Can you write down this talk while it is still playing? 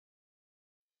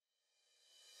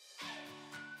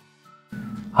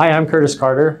Hi, I'm Curtis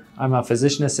Carter. I'm a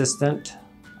physician assistant.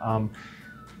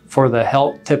 For the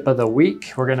health tip of the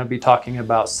week, we're going to be talking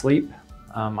about sleep.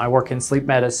 I work in sleep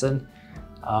medicine.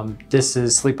 This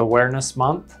is Sleep Awareness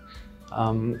Month.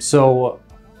 So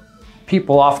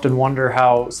people often wonder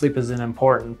how sleep is an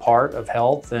important part of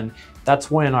health, and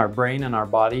that's when our brain and our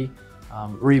body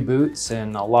reboots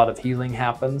and a lot of healing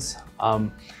happens. A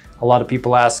lot of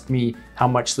people ask me how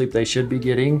much sleep they should be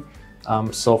getting.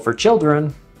 So for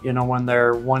children, when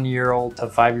they're 1-year-old to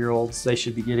 5-year-olds, they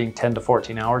should be getting 10 to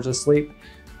 14 hours of sleep.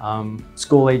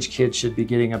 School-age kids should be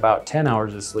getting about 10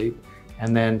 hours of sleep,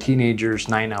 and then teenagers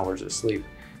 9 hours of sleep,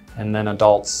 and then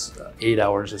adults 8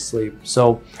 hours of sleep.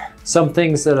 So some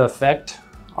things that affect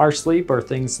our sleep are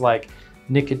things like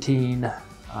nicotine,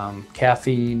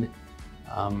 caffeine.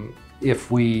 If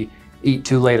we eat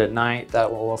too late at night,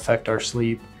 that will affect our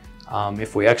sleep.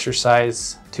 If we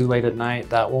exercise too late at night,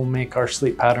 that will make our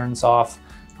sleep patterns off.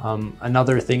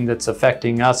 Another thing that's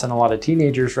affecting us and a lot of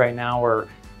teenagers right now are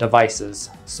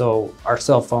devices. So our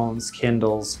cell phones,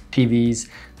 Kindles, TVs,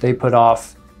 they put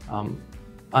off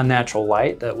unnatural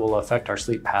light that will affect our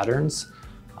sleep patterns.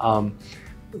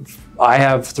 I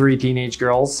have 3 teenage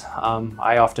girls.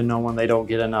 I often know when they don't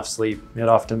get enough sleep. It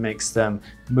often makes them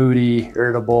moody,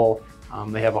 irritable.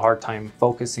 They have a hard time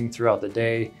focusing throughout the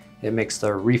day. It makes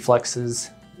their reflexes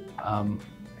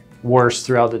worse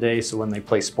throughout the day. So when they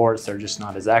play sports, they're just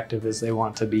not as active as they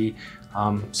want to be.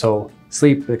 So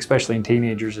sleep, especially in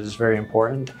teenagers, is very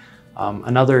important.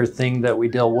 Another thing that we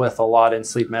deal with a lot in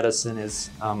sleep medicine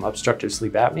is obstructive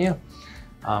sleep apnea.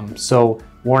 So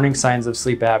warning signs of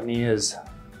sleep apnea is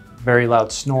very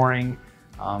loud snoring.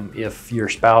 If your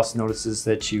spouse notices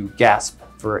that you gasp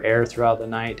for air throughout the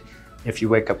night, if you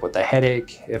wake up with a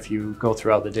headache, if you go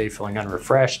throughout the day feeling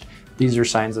unrefreshed, these are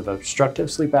signs of obstructive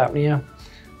sleep apnea.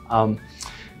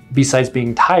 Besides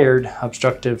being tired,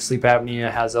 obstructive sleep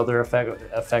apnea has other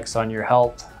effects on your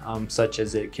health, such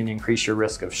as it can increase your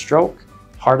risk of stroke,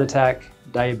 heart attack,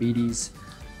 diabetes.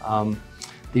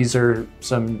 These are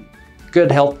some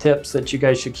good health tips that you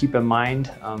guys should keep in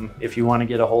mind. If you want to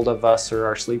get a hold of us or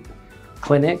our sleep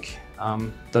clinic,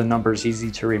 the number is easy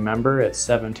to remember. It's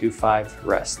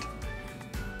 725-REST.